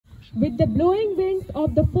with the blowing winds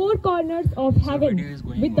of the four corners of heaven,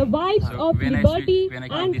 with the vibes of liberty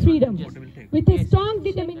and freedom, with a strong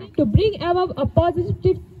determination to bring about a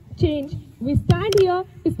positive change, we stand here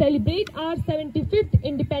to celebrate our 75th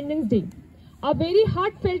Independence Day. A very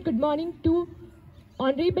heartfelt good morning to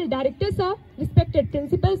Honorable Director Sir, respected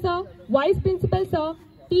Principal Sir, Vice Principal Sir,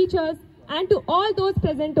 teachers, and to all those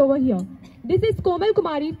present over here. This is Komal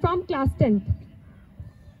Kumari from class 10th.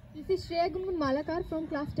 This is Shreya Gungun Malakar from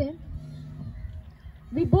class 10.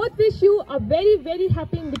 We both wish you a very, very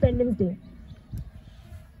happy Independence Day.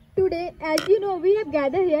 Today, as you know, we have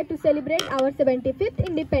gathered here to celebrate our 75th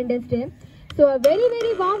Independence Day. So a very,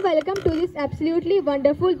 very warm welcome to this absolutely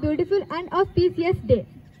wonderful, beautiful and auspicious day,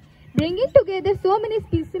 bringing together so many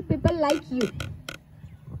special people like you.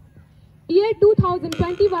 Year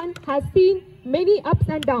 2021 has seen many ups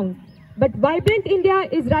and downs, but Vibrant India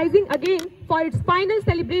is rising again for its final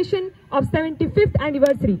celebration of 75th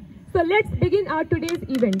anniversary. So let's begin our today's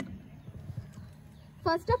event.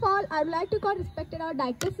 First of all, I would like to call respected our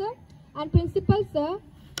Director Sir and Principal Sir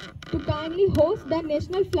to kindly host the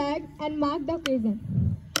national flag and mark the occasion.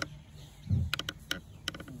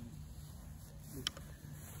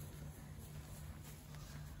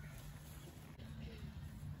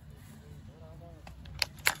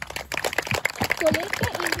 So let the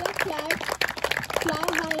Indian flag fly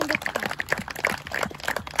high in the sky.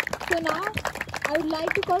 So now I would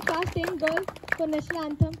like to call class 10 girls for national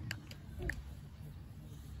anthem.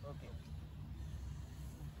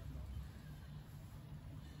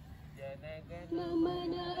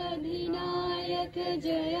 नमन अधिनायक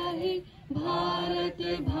जय हे भारत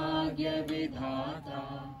भाग्य विधाता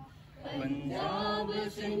पंजाब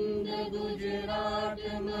सिंध गुजरात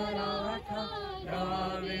मराठा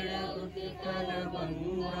द्राविड़ उत्कल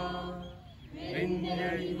बंगा विंध्य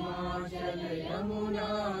हिमाचल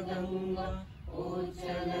यमुना गंगा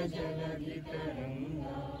उच्चल जलधि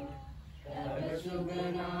तरंगा तब शुभ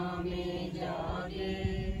नामे जागे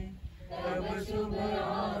तब शुभ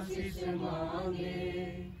आशीष मांगे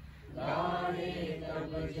गाहे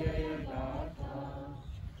तब जय गाथा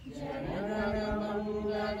जन गण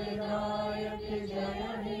मंगलदायक जय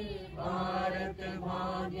हे भारत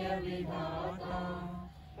भाग्य विधाता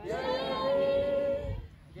जय हे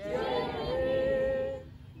जय हे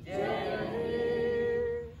जय हे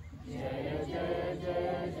जय जय जय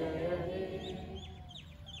जय हे.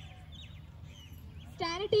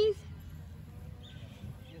 Stand at ease.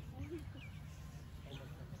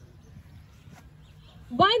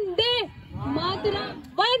 Vande Mataram,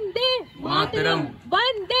 Vande Mataram,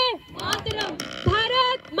 Vande Mataram.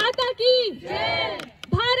 Bharat Mata ki Jai,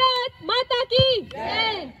 Bharat Mata ki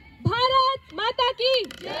Jai, Bharat Mata ki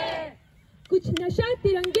Jai. कुछ नशा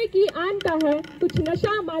तिरंगे की आन का है, कुछ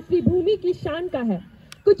नशा मातृभूमि की शान का है.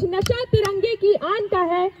 कुछ नशा तिरंगे की आन का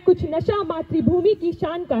है, कुछ नशा मातृभूमि की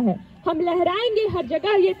शान का है. हम लहराएंगे हर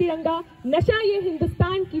जगह ये तिरंगा, नशा ये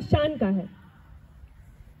हिंदुस्तान की शान का है.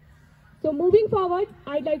 So moving forward,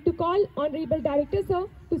 I'd like to call Honorable Director Sir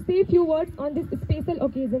to say a few words on this special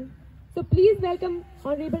occasion. So please welcome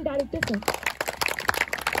Honorable Director Sir.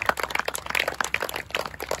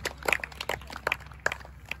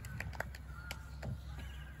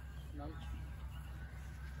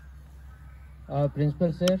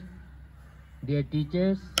 Principal Sir, dear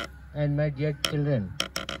teachers and my dear children.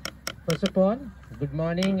 First of all, good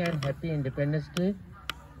morning and happy Independence Day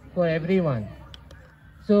for everyone.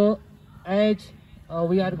 So, as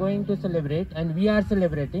we are going to celebrate and we are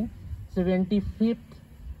celebrating 75th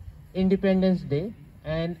Independence Day,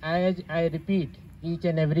 and as I repeat each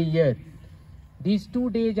and every year, these 2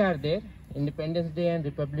 days are there, Independence Day and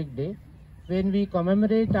Republic Day, when we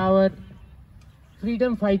commemorate our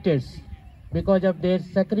freedom fighters. Because of their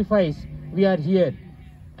sacrifice, we are here,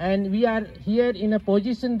 and we are here in a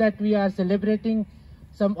position that we are celebrating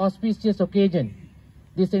some auspicious occasion,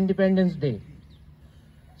 this Independence Day.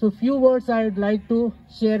 So few words I would like to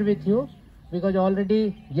share with you, because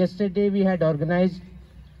already yesterday we had organized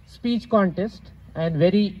speech contest, and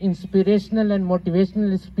very inspirational and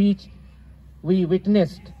motivational speech we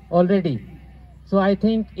witnessed already. So I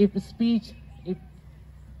think if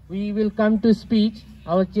we will come to speech,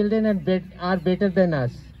 our children are better than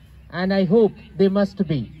us, and I hope they must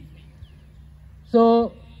be.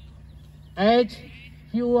 So as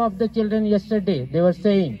few of the children yesterday, they were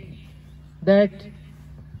saying that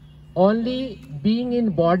only being in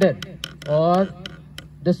border, or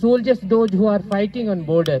the soldiers, those who are fighting on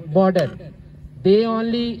border, they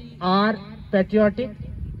only are patriotic,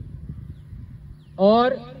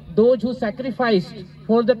 or those who sacrificed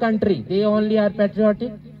for the country, they only are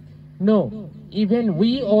patriotic. No, even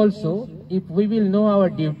we also, if we will know our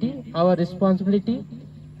duty, our responsibility,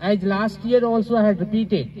 as last year also I had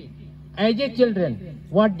repeated, as a children,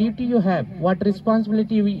 what duty you have, what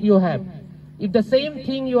responsibility you have. If the same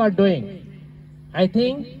thing you are doing, I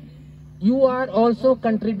think you are also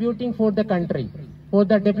contributing for the country, for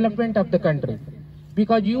the development of the country.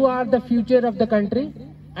 Because you are the future of the country,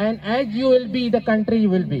 and as you will be, the country you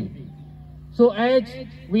will be. So as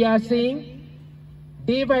we are seeing,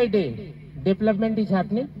 day by day, development is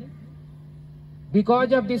happening.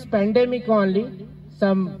 Because of this pandemic only,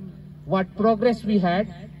 what progress we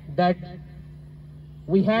had, that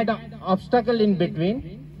we had an obstacle in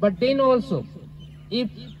between, but then also, if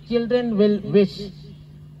children will wish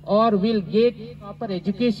or will get proper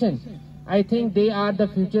education, I think they are the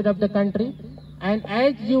future of the country. And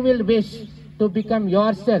as you will wish to become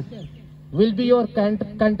yourself, will be your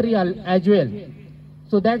country as well.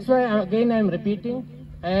 So that's why again I am repeating,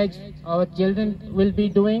 as our children will be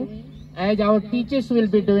doing, as our teachers will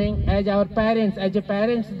be doing, as our parents,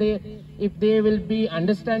 if they will be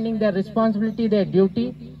understanding their responsibility, their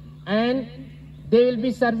duty, and they will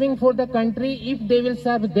be serving for the country if they will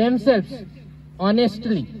serve themselves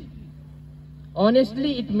honestly.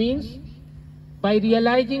 Honestly, it means by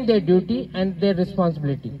realizing their duty and their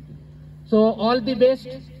responsibility. So all the best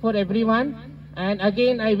for everyone, and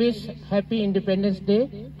again I wish Happy Independence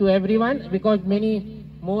Day to everyone, because many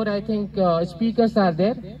more I think speakers are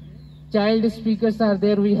there, child speakers are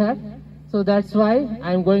there we have. So that's why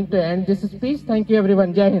I am going to end this speech. Thank you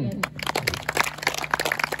everyone. Jai Hind.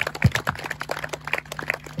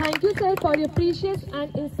 Thank you, sir, for your precious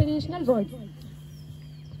and inspirational words.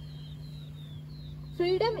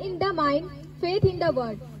 Freedom in the mind, faith in the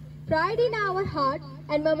word, pride in our heart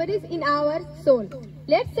and memories in our soul.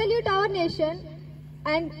 Let's salute our nation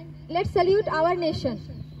and let's salute our nation.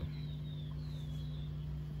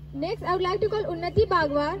 Next, I would like to call Unnati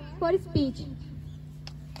Bagwar for a speech.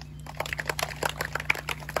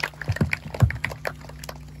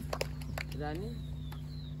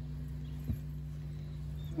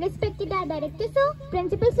 Respected Director Sir,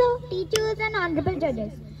 Principal Sir, teachers and honorable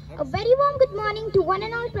judges, a very warm good morning to one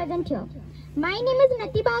and all present here. My name is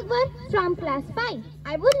Unnati Bagwar from class 5.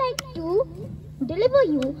 I would like to deliver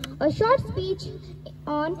you a short speech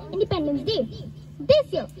on Independence Day.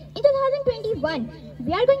 This year, in 2021,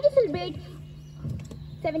 we are going to celebrate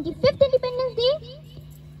 75th Independence Day.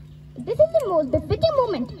 This is the most befitting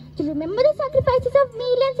moment to remember the sacrifices of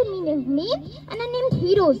millions and millions of named and unnamed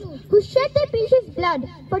heroes who shed their precious blood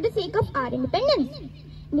for the sake of our independence.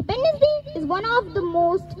 Independence Day is one of the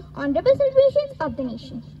most honorable celebrations of the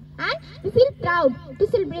nation, and we feel proud to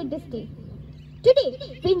celebrate this day.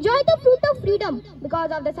 Today, we enjoy the fruit of freedom because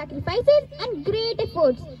of the sacrifices and great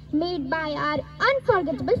efforts made by our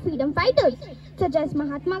unforgettable freedom fighters such as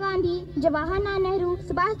Mahatma Gandhi, Jawaharlal Nehru,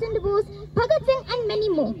 Subhash Chandra Bose, Bhagat Singh and many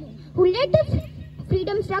more, who led the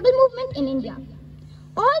freedom struggle movement in India.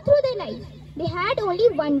 All through their lives, they had only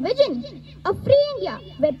one vision, a free India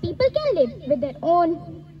where people can live with their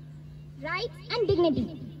own rights and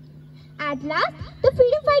dignity. At last, the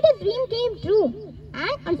freedom fighters' dream came true.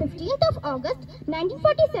 And on 15th of August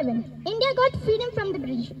 1947, India got freedom from the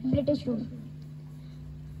British rule.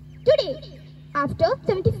 Today, after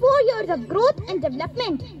 74 years of growth and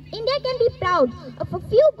development, India can be proud of a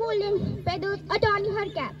few golden feathers adorning her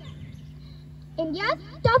cap. India's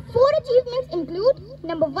top 4 achievements include: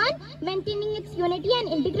 number 1, maintaining its unity and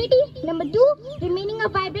integrity; number 2, remaining a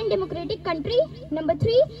vibrant democratic country; number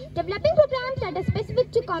 3, developing programs that are specific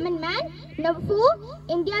to common man; number 4,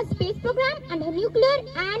 India's space program and her nuclear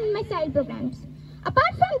and missile programs.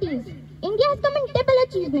 Apart from these, India has commendable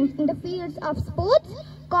achievements in the fields of sports,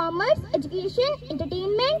 commerce, education,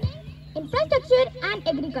 entertainment, infrastructure and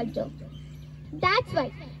agriculture. That's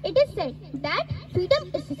why it is said that freedom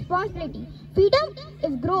is responsibility, freedom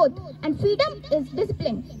is growth, and freedom is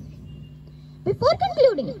discipline. Before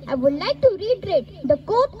concluding, I would like to reiterate the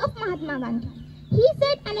quote of Mahatma Gandhi. He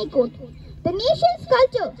said, and I quote, "The nation's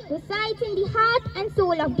culture resides in the heart and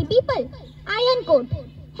soul of the people." I unquote.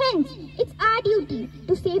 Hence, it's our duty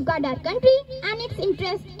to safeguard our country and its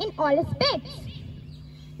interests in all aspects.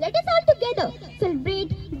 Let us all together celebrate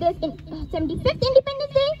this 75th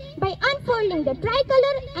Independence Day by unfurling the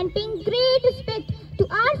tricolor and paying great respect to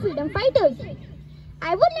our freedom fighters.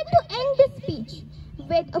 I would like to end this speech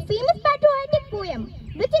with a famous patriotic poem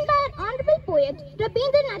written by our honorable poet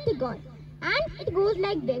Rabindranath Tagore, and it goes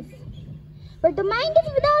like this: "Where the mind is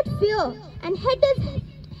without fear and head is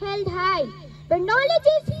held high, where knowledge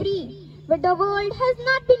is free, where the world has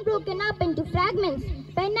not been broken up into fragments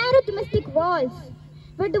by narrow domestic walls,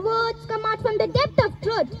 where the words come out from the depth of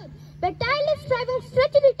truth, where tireless striving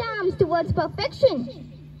stretches its arms towards perfection,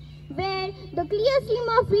 where the clear stream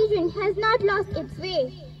of reason has not lost its way,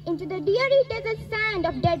 into the dreary desert sand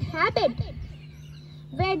of dead habit,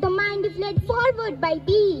 where the mind is led forward by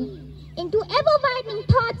thee, into ever-widening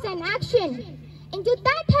thoughts and action, into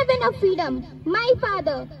that heaven of freedom, my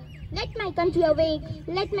Father. Let my country awake,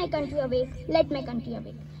 let my country awake, let my country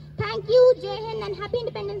awake. Thank you, Jai Hind, and Happy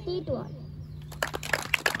Independence Day to all.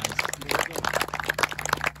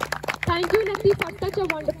 Thank you, Nati, for such a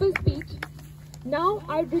wonderful speech. Now,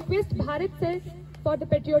 I would request Bharat sir for the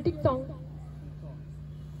patriotic song.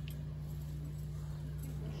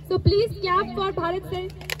 So please clap for Bharat sir.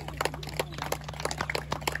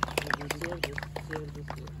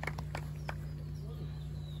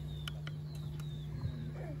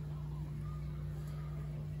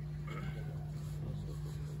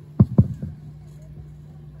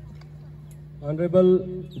 Honorable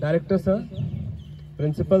Director Sir,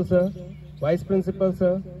 Principal Sir, Vice Principal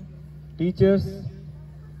Sir, teachers,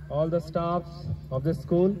 all the staffs of the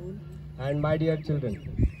school, and my dear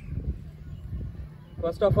children.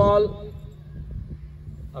 First of all,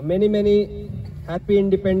 a many happy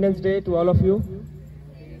Independence Day to all of you.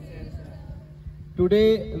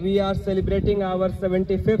 Today we are celebrating our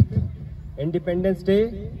 75th Independence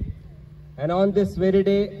Day, and on this very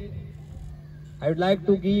day I would like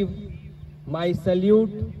to give my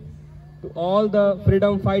salute to all the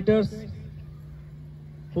freedom fighters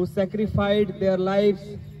who sacrificed their lives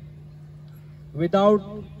without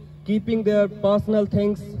keeping their personal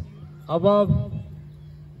things above.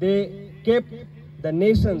 They kept the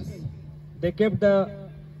nations, they kept the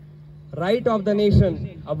right of the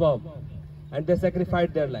nation above, and they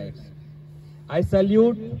sacrificed their lives. I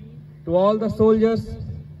salute to all the soldiers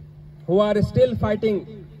who are still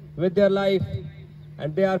fighting with their life,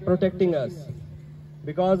 and they are protecting us.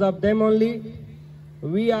 Because of them only,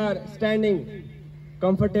 we are standing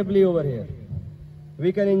comfortably over here.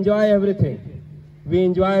 We can enjoy everything. We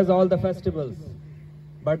enjoy all the festivals,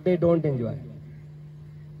 but they don't enjoy.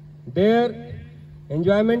 Their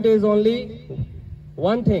enjoyment is only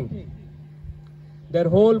one thing. Their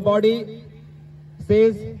whole body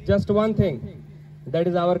says just one thing, that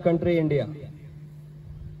is our country, India.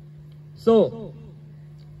 So,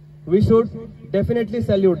 we should definitely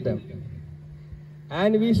salute them.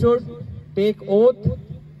 And we should take oath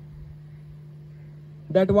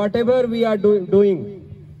that whatever we are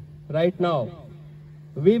doing right now,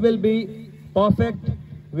 we will be perfect,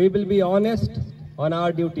 we will be honest on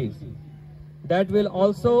our duties. That will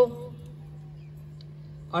also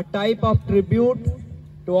a type of tribute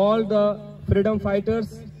to all the freedom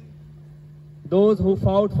fighters, those who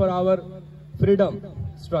fought for our freedom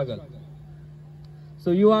struggle.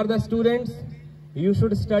 So you are the students, you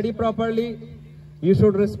should study properly, you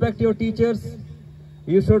should respect your teachers,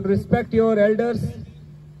 you should respect your elders,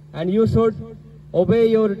 and you should obey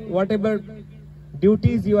your whatever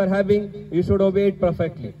duties you are having, you should obey it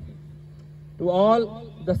perfectly. To all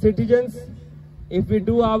the citizens, if we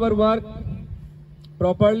do our work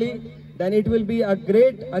properly, then it will be a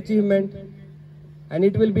great achievement and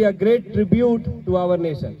it will be a great tribute to our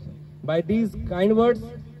nation. By these kind words,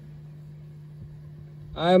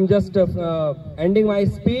 I am just ending my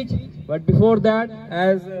speech, but before that,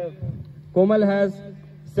 as Komal has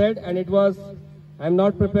said, and I am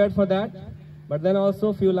not prepared for that, but then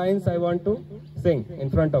also few lines I want to sing in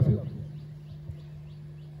front of you.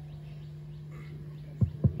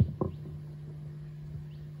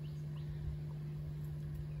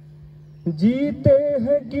 जीते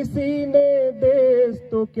हैं किसी ने देश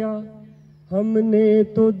तो क्या, हमने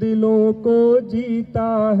तो दिलों को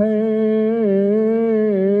जीता है।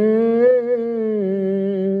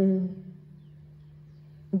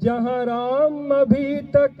 जहाँ राम अभी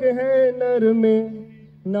तक है नर में,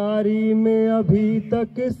 नारी में अभी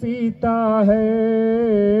तक सीता है।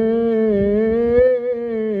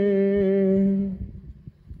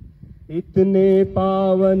 इतने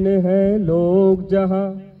पावन हैं लोग जहाँ,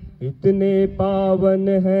 इतने पावन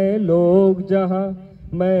हैं लोग जहाँ,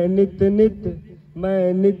 मैं नित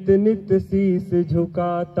नित शीस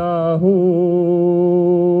झुकाता हूँ।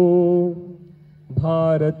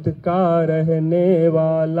 भारत का रहने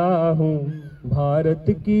वाला हूँ, भारत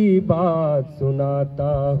की बात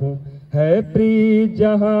सुनाता हूँ। है प्रीत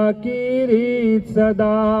जहाँ की रीत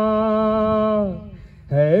सदा,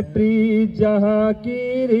 है प्रीत जहाँ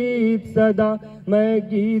की रीत सदा, मैं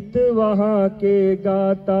गीत वहाँ के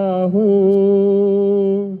गाता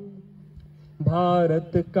हूँ।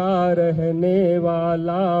 भारत का रहने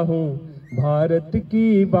वाला हूँ, भारत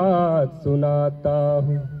की बात सुनाता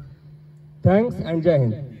हूँ। थैंक्स एंड जय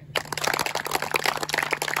Hind.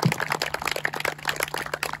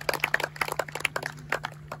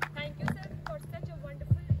 Thank you, sir, for such a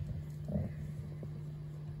wonderful.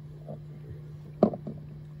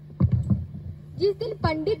 जिस दिन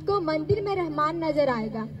पंडित को मंदिर में रहमान नजर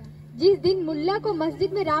आएगा, जिस दिन मुल्ला को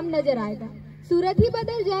मस्जिद में राम नजर आएगा। सूरत ही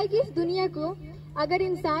बदल जाएगी इस दुनिया को अगर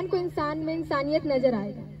इंसान को इंसान में इंसानियत नजर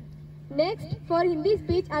आएगा। Next for Hindi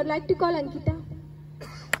speech I would like to call Ankita.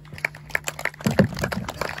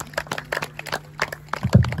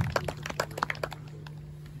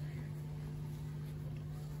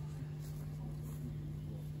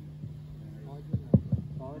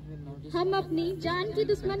 हम अपनी जान की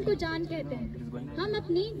दुश्मन को जान कहते हैं, हम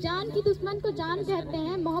अपनी जान की दुश्मन को जान कहते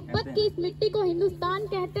हैं। मोहब्बत की इस मिट्टी को हिंदुस्तान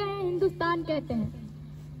कहते हैं, हिंदुस्तान कहते हैं।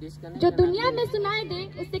 जो दुनिया में सुनाई दे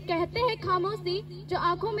उसे कहते हैं खामोशी, जो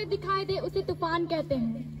आंखों में दिखाई दे उसे तूफान कहते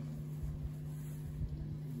हैं।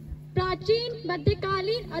 प्राचीन,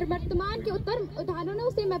 मध्यकालीन और वर्तमान के उदाहरणों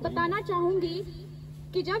से मैं बताना चाहूंगी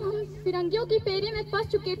कि जब हम फिरंगियों की फेरी में फंस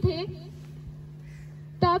चुके थे,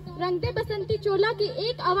 तब रंगदे बसंती चोला की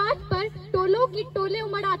एक आवाज पर टोलों की टोले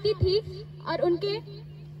उमड़ आती थी और उनके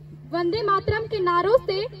वंदे मातरम के नारों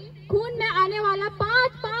से खून में आने वाला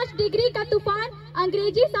 5-5 डिग्री का तूफान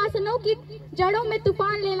अंग्रेजी शासनों की जड़ों में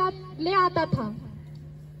तूफान ले आता था।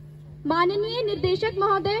 माननीय निर्देशक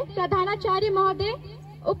महोदय, प्रधानाचार्य महोदय,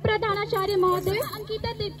 उप प्रधानाचार्य महोदय,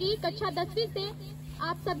 अंकिता तिर्की कक्षा 10वीं से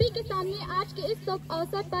आप सभी के सामने आज के इस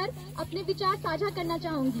अवसर पर अपने विचार साझा करना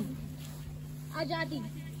चाहूंगी। आजादी।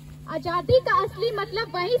 आजादी का असली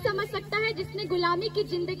मतलब वही समझ सकता है जिसने गुलामी की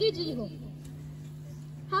जिंदगी जी हो।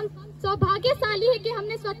 हम सौभाग्यशाली है कि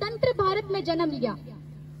हमने स्वतंत्र भारत में जन्म लिया।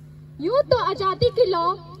 यूं तो आजादी की लौ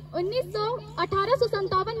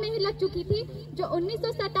 1857 में ही लग चुकी थी, जो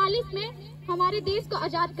 1947 में हमारे देश को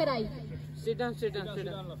आजाद कराई।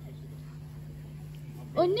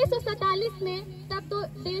 1947 में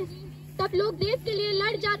तब लोग देश के लिए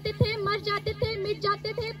लड़ जाते थे, मर जाते थे, मिट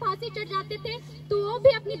जाते थे, फांसी चढ़ जाते थे, तो वो भी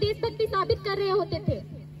अपनी देशभक्ति साबित कर रहे होते थे,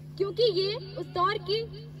 क्योंकि ये उस दौर की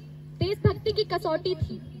देशभक्ति की कसौटी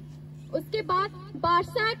थी। उसके बाद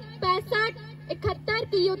 62, 65, 71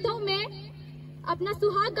 के युद्धों में अपना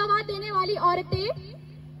सुहाग गंवा देने वाली औरतें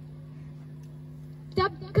जब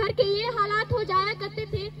घर के ये हालात हो जाया करते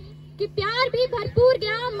थे कि प्यार भी भरपूर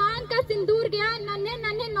गया, मांग का सिंदूर गया, नन्हे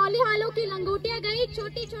नन्हे नौलिहालों की लंगोटियां गई,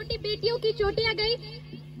 छोटी छोटी बेटियों की चोटियां गई,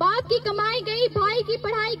 बाप की कमाई गई, भाई की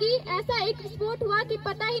पढ़ाई गई। ऐसा एक विस्फोट हुआ कि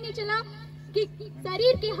पता ही नहीं चला कि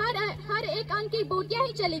शरीर के हर एक अंग की बोटियां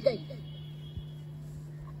ही चली गई।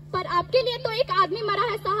 पर आपके लिए तो एक आदमी मरा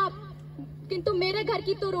है साहब, किंतु मेरे घर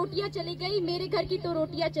की तो रोटियां चली गई, मेरे घर की तो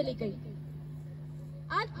रोटियां चली गई।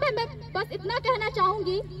 अंत में मैं बस इतना कहना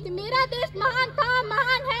चाहूंगी कि मेरा देश महान था,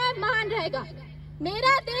 महान है, महान रहेगा।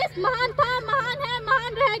 मेरा देश महान था, महान है,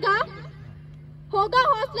 महान रहेगा। होगा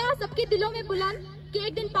हौसला सबके दिलों में बुलंद कि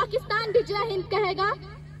एक दिन पाकिस्तान भी जय हिंद कहेगा,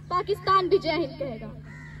 पाकिस्तान भी जय हिंद कहेगा।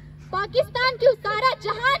 पाकिस्तान क्यों, सारा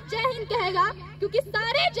जहां जय हिंद कहेगा, क्योंकि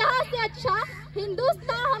सारे जहां से अच्छा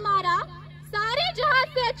हिंदुस्तान हमारा, सारे जहां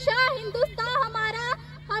से अच्छा हिंदुस्तान हमारा।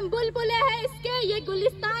 हम बुलबुले हैं इसके, ये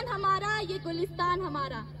गुलिस्तान हमारा, ये गुलिस्तान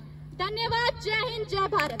हमारा। धन्यवाद। जय हिंद, जय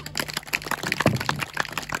Bharat.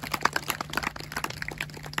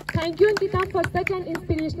 Thank you, Ankita, for such an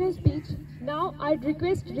inspirational speech. Now, I'd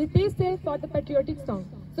request Ritesh sir for the patriotic song.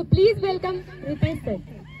 So, please welcome Ritesh sir.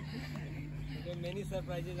 Many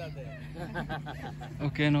surprises are there.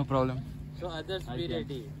 Okay, no problem. So others be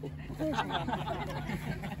ready.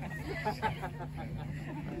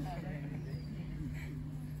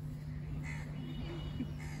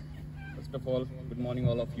 First of all, good morning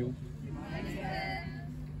all of you.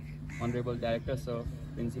 Honorable Director sir,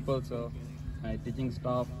 Principal sir, my teaching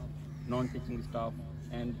staff, non-teaching staff,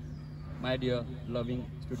 and my dear loving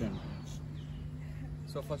students.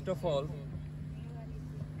 So first of all,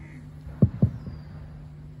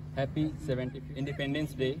 happy 70th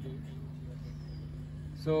Independence Day.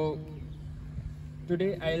 So today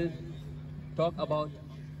I'll talk about,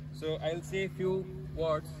 so I'll say few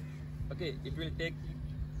words. Okay, it will take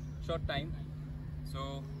short time.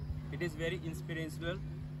 So it is very inspirational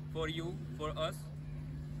for you, for us.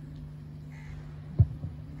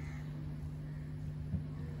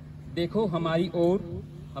 देखो हमारी ओर,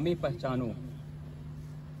 हमें पहचानो,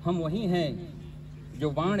 हम वही हैं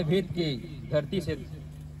जो वाण भेद के धरती से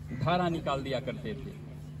धारा निकाल दिया करते थे।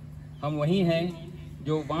 हम वही हैं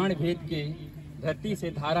जो वाण भेद के धरती से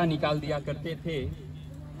धारा निकाल दिया करते थे।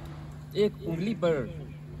 एक उंगली पर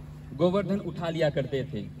गोवर्धन उठा लिया करते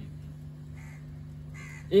थे,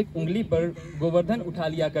 एक उंगली पर गोवर्धन उठा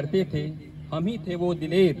लिया करते थे। हम ही थे वो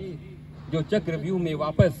दिलेर जो चक्रव्यूह में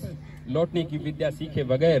वापस लौटने की विद्या सीखे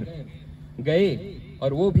बगैर गए,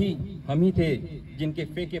 और वो भी हम ही थे जिनके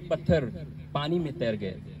फेंके पत्थर पानी में तैर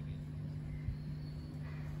गए।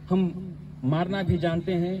 हम मारना भी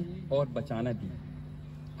जानते हैं और बचाना भी।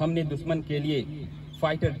 हमने दुश्मन के लिए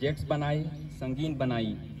फाइटर जेट्स बनाए, संगीन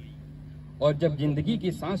बनाई, और जब जिंदगी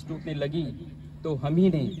की सांस टूटने लगी तो हम ही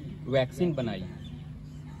ने वैक्सीन बनाई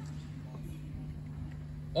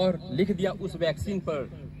और लिख दिया उस वैक्सीन पर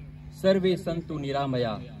सर्वे संतु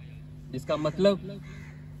निरामया, जिसका मतलब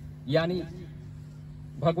यानी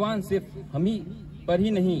भगवान सिर्फ हम ही पर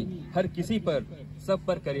ही नहीं, हर किसी पर, सब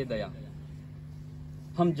पर करे दया।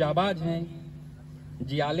 हम जाबाज हैं,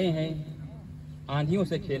 जियाले हैं, आंधियों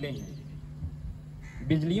से खेले हैं,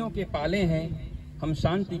 बिजलियों के पाले हैं, हम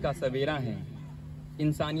शांति का सवेरा हैं,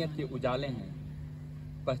 इंसानियत के उजाले हैं,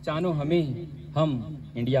 पहचानो हमें, हम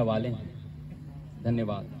इंडिया वाले हैं।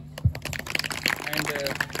 धन्यवाद। And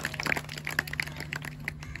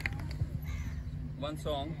one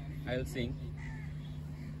song I will sing,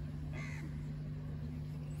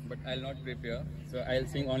 but I'll not prepare, so I'll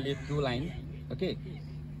sing only 2 lines, okay?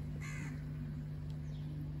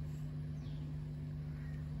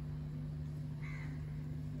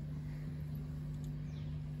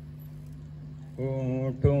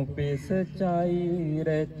 होठों पे सच्चाई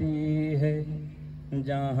रहती है,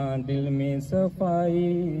 जहाँ दिल में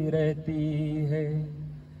सफाई रहती है,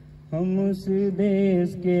 हम उस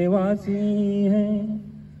देश के वासी हैं,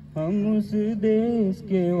 हम उस देश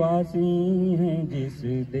के वासी हैं, जिस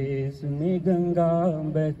देश में गंगा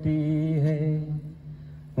बहती है।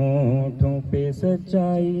 होठों पे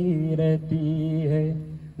सच्चाई रहती है,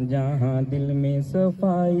 जहाँ दिल में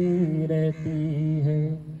सफाई रहती है,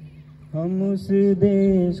 हम उस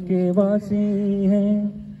देश के वासी हैं,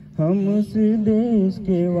 हम उस देश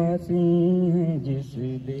के वासी हैं, जिस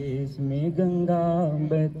देश में गंगा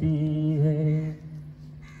बहती है।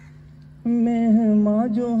 मेहमान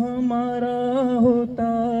जो हमारा होता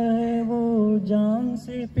है, वो जान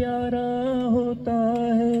से प्यारा होता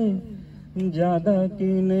है, ज्यादा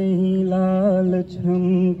की नहीं लालच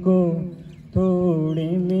हमको, थोड़े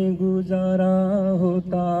में गुजारा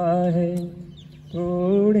होता है,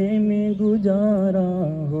 थोड़े में गुजारा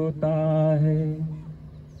होता है।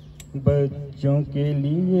 बच्चों के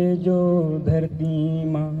लिए जो धरती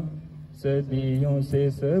माँ सदियों से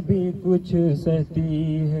सभी कुछ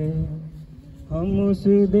सहती है, हम उस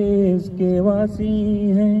देश के वासी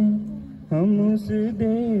हैं, हम उस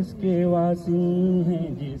देश के वासी हैं,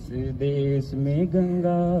 जिस देश में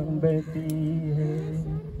गंगा बहती है।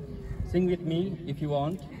 Sing with me if you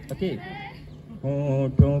want, okay?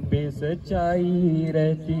 होठों पे सच्चाई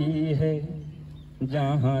रहती है,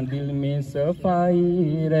 जहाँ दिल में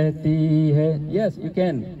सफाई रहती है। Yes, you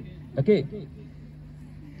can, okay?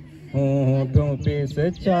 होठों पे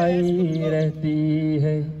सच्चाई रहती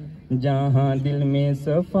है, जहाँ दिल में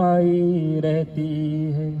सफाई रहती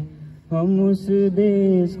है, हम उस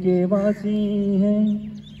देश के वासी हैं,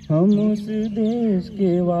 हम उस देश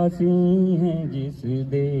के वासी हैं, जिस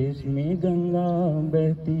देश में गंगा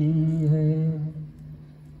बहती है।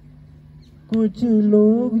 कुछ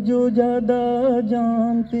लोग जो ज्यादा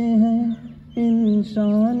जानते हैं,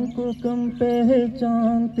 इंसान को कम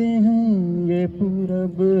पहचानते हैं, ये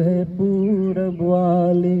पूरब है पूरब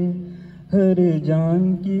वाले, हर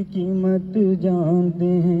जान की कीमत जानते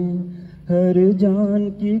हैं, हर जान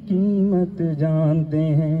की कीमत जानते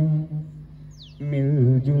हैं।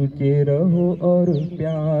 मिलजुल के रहो और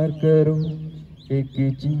प्यार करो, एक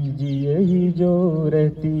चीज यही जो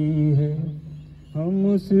रहती है, हम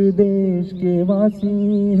उस देश के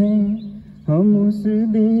वासी हैं, हम उस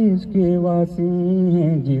देश के वासी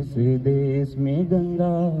हैं, जिस देश में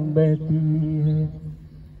गंगा बहती है।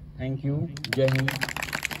 Thank you. जय Hind.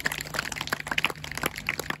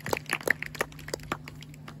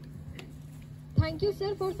 Thank you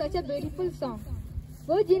sir for such a beautiful song.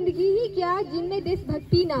 वो जिंदगी ही क्या जिनमें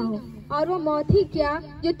देशभक्ति ना हो, और वो मौत ही क्या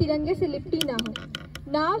जो तिरंगे से लिपटी ना हो।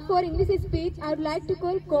 Now for English speech I would like to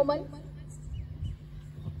call Komal.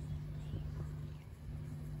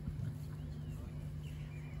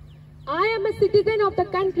 I am a citizen of the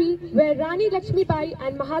country where Rani Lakshmibai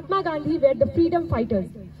and Mahatma Gandhi were the freedom fighters.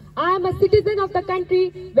 I am a citizen of the country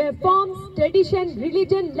where forms, tradition,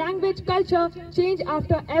 religion, language, culture change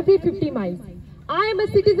after every 50 miles. I am a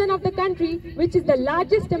citizen of the country which is the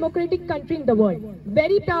largest democratic country in the world.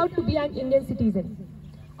 Very proud to be an Indian citizen.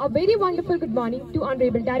 A very wonderful good morning to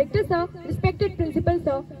Honorable Director Sir, respected Principal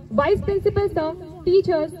Sir, Vice Principal Sir,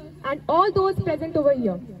 teachers and all those present over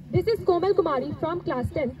here. This is Komal Kumari from class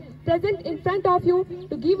 10, present in front of you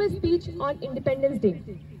to give a speech on Independence Day.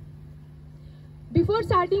 Before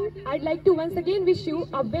starting, I'd like to once again wish you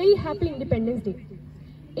a very happy Independence Day.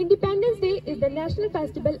 Independence Day is the national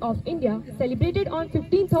festival of India celebrated on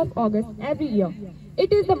 15th of August every year.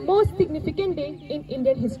 It is the most significant day in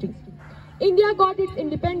Indian history. India got its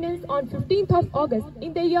independence on 15th of August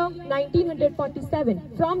in the year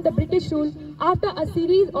 1947 from the British rule after a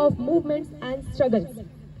series of movements and struggles.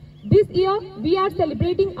 This year, we are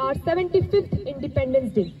celebrating our 75th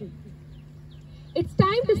Independence Day. It's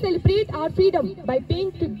time to celebrate our freedom by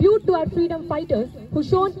paying tribute to our freedom fighters who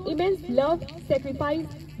shown immense love, sacrifice,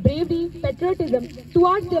 bravery, patriotism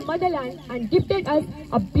towards their motherland and gifted us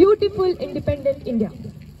a beautiful independent India.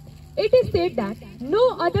 It is said that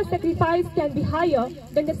no other sacrifice can be higher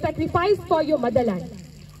than the sacrifice for your motherland.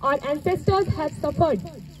 Our ancestors have suffered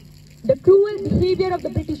the cruel behavior of the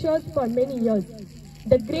Britishers for many years.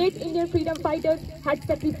 The great Indian freedom fighters had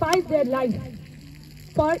sacrificed their lives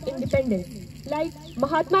for independence, like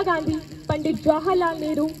Mahatma Gandhi, Pandit Jawaharlal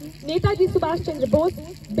Nehru, Netaji Subhash Chandra Bose,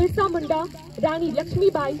 Birsa Munda, Rani Lakshmi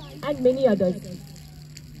Bai, and many others.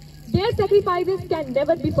 Their sacrifices can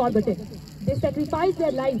never be forgotten. They sacrificed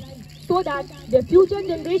their lives so that their future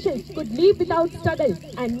generations could live without struggle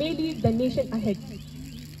and may lead the nation ahead.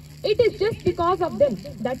 It is just because of them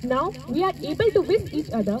that now we are able to wish each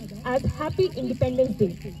other as Happy Independence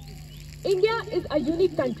Day. India is a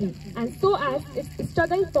unique country, and so as its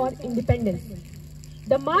struggle for independence.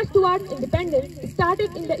 The march towards independence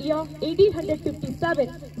started in the year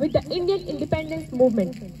 1857 with the Indian Independence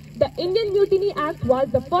Movement. The Indian Mutiny Act was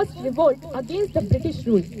the first revolt against the British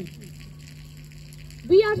rule.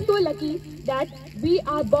 We are so lucky that we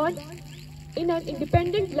are born in an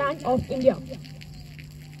independent land of India.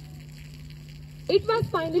 It was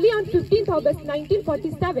finally on 15th August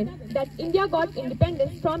 1947 that India got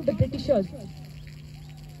independence from the Britishers.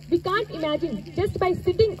 We can't imagine, just by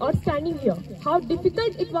sitting or standing here, how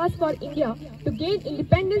difficult it was for India to gain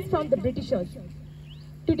independence from the Britishers.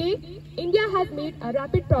 Today, India has made a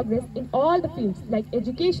rapid progress in all the fields like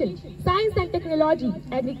education, science and technology,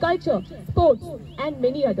 agriculture, sports, and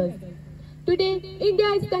many others. Today, India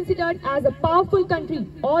is considered as a powerful country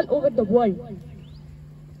all over the world.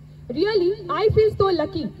 Really, I feel so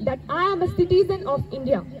lucky that I am a citizen of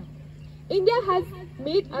India. India has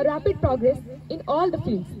made a rapid progress in all the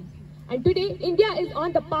fields. And today, India is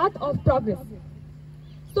on the path of progress.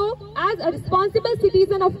 So, as a responsible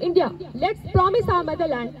citizen of India, let's promise our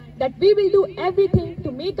motherland that we will do everything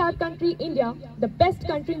to make our country, India, the best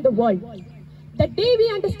country in the world. The day we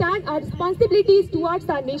understand our responsibilities towards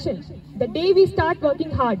our nation, the day we start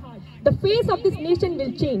working hard, the face of this nation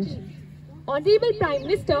will change. Honorable Prime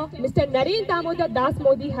Minister, Mr. Narendra Damodar Das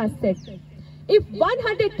Modi has said, if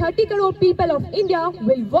 130 crore people of India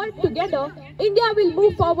will work together, India will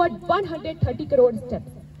move forward 130 crore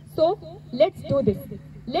steps. So, let's do this.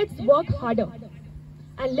 Let's work harder.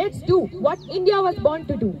 And let's do what India was born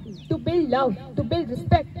to do, to build love, to build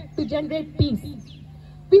respect, to generate peace.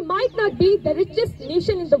 We might not be the richest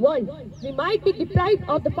nation in the world. We might be deprived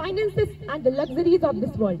of the finances and the luxuries of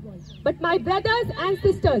this world. But my brothers and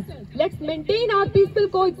sisters, let's maintain our peaceful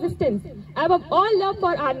coexistence, above all love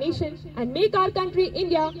for our nation, and make our country,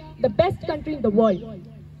 India, the best country in the world.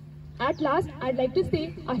 At last, I'd like to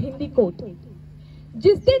say a Hindi quote.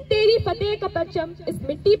 जिस दिन तेरी फतेह का परचम इस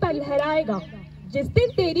मिट्टी पर लहराएगा, जिस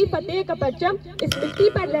दिन तेरी फतेह का परचम इस मिट्टी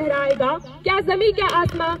पर लहराएगा, क्या ज़मीं क्या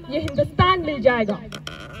आसमां ये हिंदुस्तान मिल जाएगा.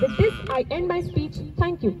 With this, I end my speech.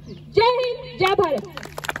 Thank you. Jai Hind, Jai Bharat.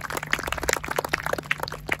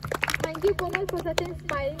 Thank you, Komal, for such an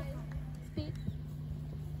inspiring speech.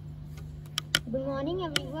 Good morning,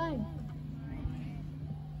 everyone.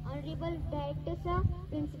 Honorable Director Sir,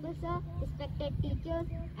 Principal Sir, respected teachers,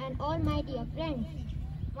 and all my dear friends.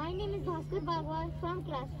 My name is Bhaskar Bagwal from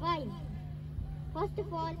Class 5. First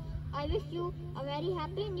of all, I wish you a very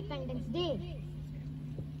happy Independence Day.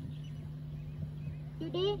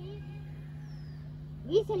 Today,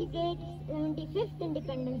 we celebrate 75th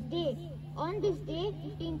Independence Day. On this day,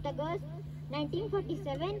 15th August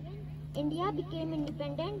 1947, India became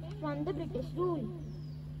independent from the British rule.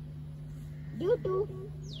 Due to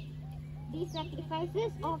the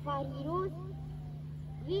sacrifices of our heroes,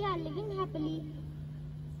 we are living happily.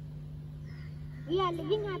 We are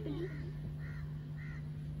living happily.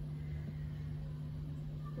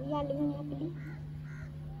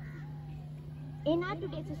 In our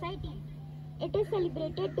today's society, it is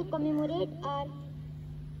celebrated to commemorate our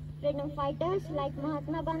freedom fighters like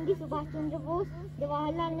Mahatma Gandhi, Subhash Chandra Bose,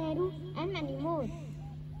 Jawaharlal Nehru, and many more.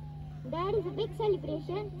 There is a big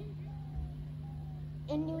celebration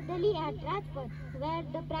in New Delhi at Rajpath, where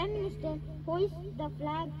the Prime Minister hoists the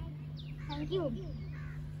flag. Thank you.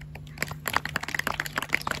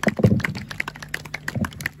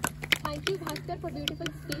 Thank you, Bhaskar, for beautiful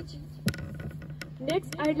speech.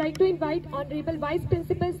 Next, I'd like to invite Honorable Vice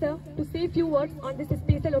Principal Sir to say a few words on this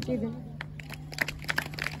special occasion.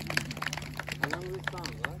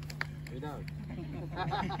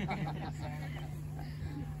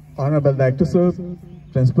 Honorable Director Sir,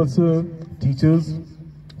 Principal Sir, teachers,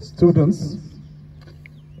 students,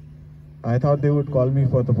 I thought they would call me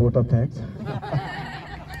for the vote of thanks.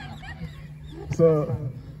 So,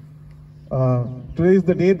 today is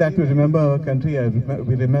the day that we remember our country,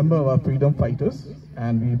 we remember our freedom fighters,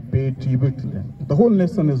 and we pay tribute to them. The whole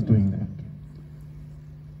nation is doing that.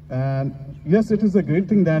 And yes, it is a great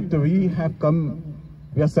thing that we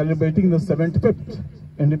are celebrating the 75th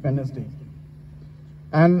Independence Day.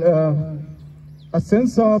 And a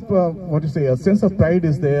sense of, a sense of pride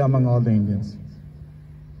is there among all the Indians.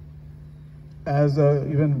 As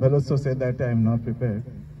even Veloso said that I am not prepared.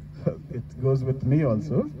 It goes with me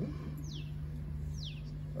also.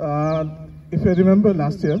 If you remember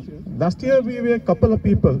last year we were a couple of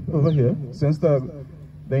people over here, since the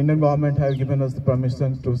Indian government has given us the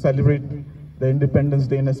permission to celebrate the Independence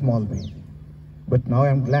Day in a small way. But now I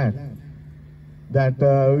am glad that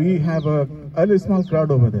we have a small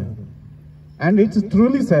crowd over there. And it's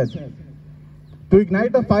truly sad. To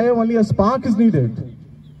ignite a fire, only a spark is needed.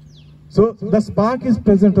 So the spark is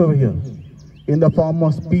present over here in the form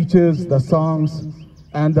of speeches, the songs,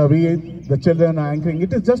 and the way the children are anchoring.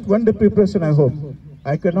 It is just one day preparation, I hope.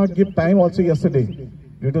 I could not give time also yesterday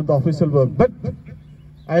due to the official work. But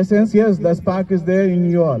I sense, yes, the spark is there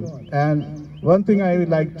in you all. And one thing I would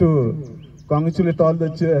like to congratulate all the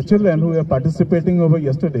children who were participating over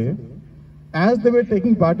yesterday. As they were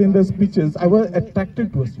taking part in the speeches, I was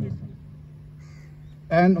attracted towards you.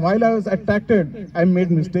 And while I was attracted, I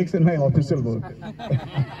made mistakes in my official work.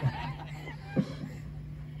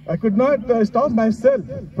 I could not stop myself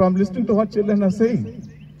from listening to what children are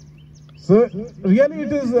saying. So really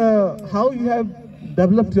it is how you have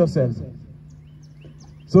developed yourself.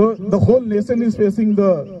 So the whole nation is facing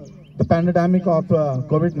the pandemic of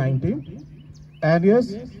COVID-19. And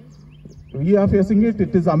yes, we are facing it,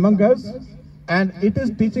 it is among us, and it is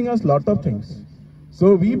teaching us a lot of things.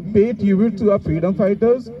 So we pay tribute to our freedom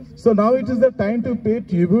fighters. So now it is the time to pay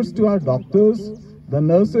tributes to our doctors, the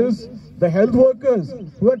nurses, the health workers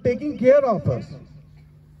who are taking care of us.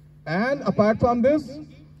 And apart from this,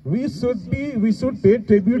 we should pay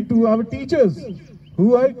tribute to our teachers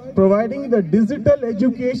who are providing the digital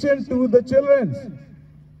education to the children.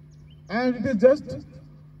 And it is just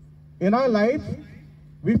in our life,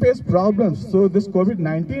 we face problems. So this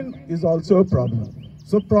COVID-19 is also a problem.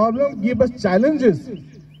 So problems give us challenges,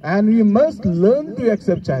 and we must learn to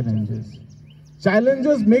accept challenges.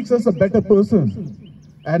 Challenges makes us a better person.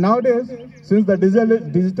 And nowadays, since the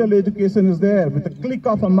digital education is there, with a click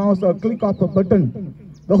of a mouse or a click of a button,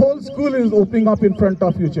 the whole school is opening up in front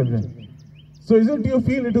of you children. So isn't you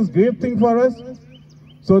feel it is a great thing for us?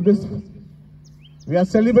 So we are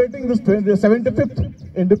celebrating this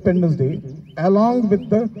 75th Independence Day along with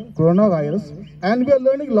the coronavirus, and we are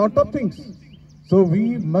learning a lot of things. So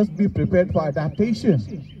we must be prepared for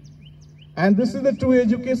adaptation. And this is the true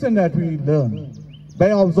education that we learn, by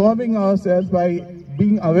observing ourselves, by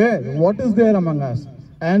being aware what is there among us,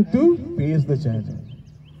 and to face the challenge.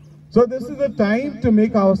 So this is the time to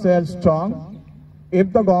make ourselves strong.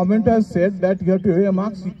 If the government has said that you have to wear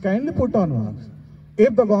masks, you kindly put on masks.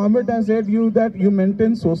 If the government has said that you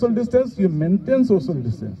maintain social distance, you maintain social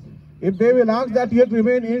distance. If they will ask that you have to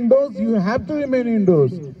remain indoors, you have to remain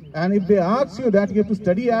indoors. And if they ask you that you have to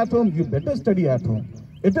study at home, you better study at home.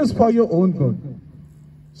 It is for your own good.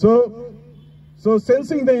 So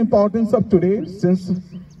sensing the importance of today, since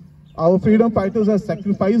our freedom fighters have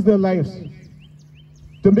sacrificed their lives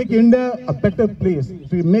to make India a better place,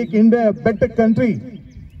 to make India a better country,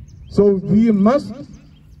 so we must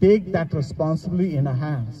take that responsibility in our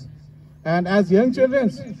hands. And as young children,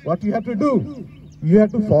 what you have to do? You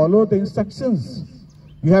have to follow the instructions.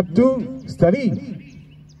 You have to study.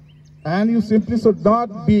 And you simply should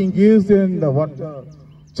not be engaged in what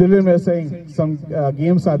children were saying. Some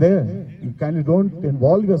games are there. You kindly don't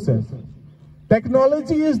involve yourself.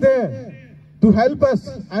 Technology is there to help us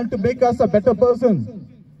and to make us a better person.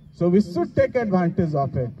 So we should take advantage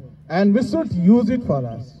of it. And we should use it for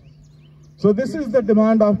us. So this is the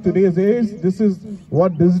demand of today's age. This is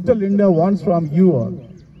what Digital India wants from you all.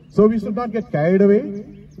 So we should not get carried away.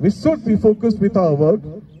 We should be focused with our work,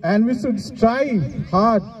 and we should strive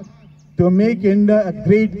hard to make India a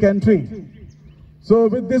great country. So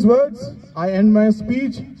with these words, I end my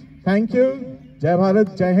speech. Thank you. Jai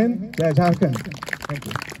Bharat, Jai Hind, Jai Jharkhand. Thank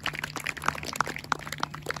you.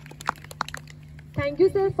 Thank you,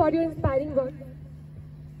 sir, for your inspiring words.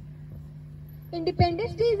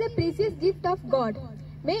 Independence Day is a precious gift of God.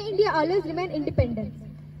 May India always remain independent.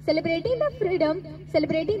 Celebrating the freedom,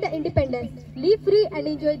 celebrating the independence. Live free and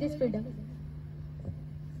enjoy this freedom.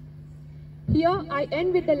 Here I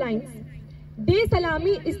end with the lines. दे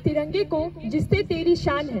सलामी इस तिरंगे को जिससे तेरी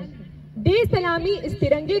शान है, दे सलामी इस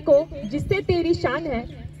तिरंगे को जिससे तेरी शान है,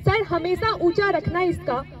 सर हमेशा ऊंचा रखना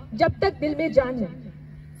इसका जब तक दिल में जान है.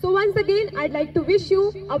 So once again I'd like to wish you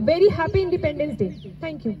a very happy Independence Day.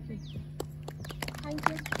 Thank you. Thank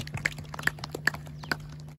you.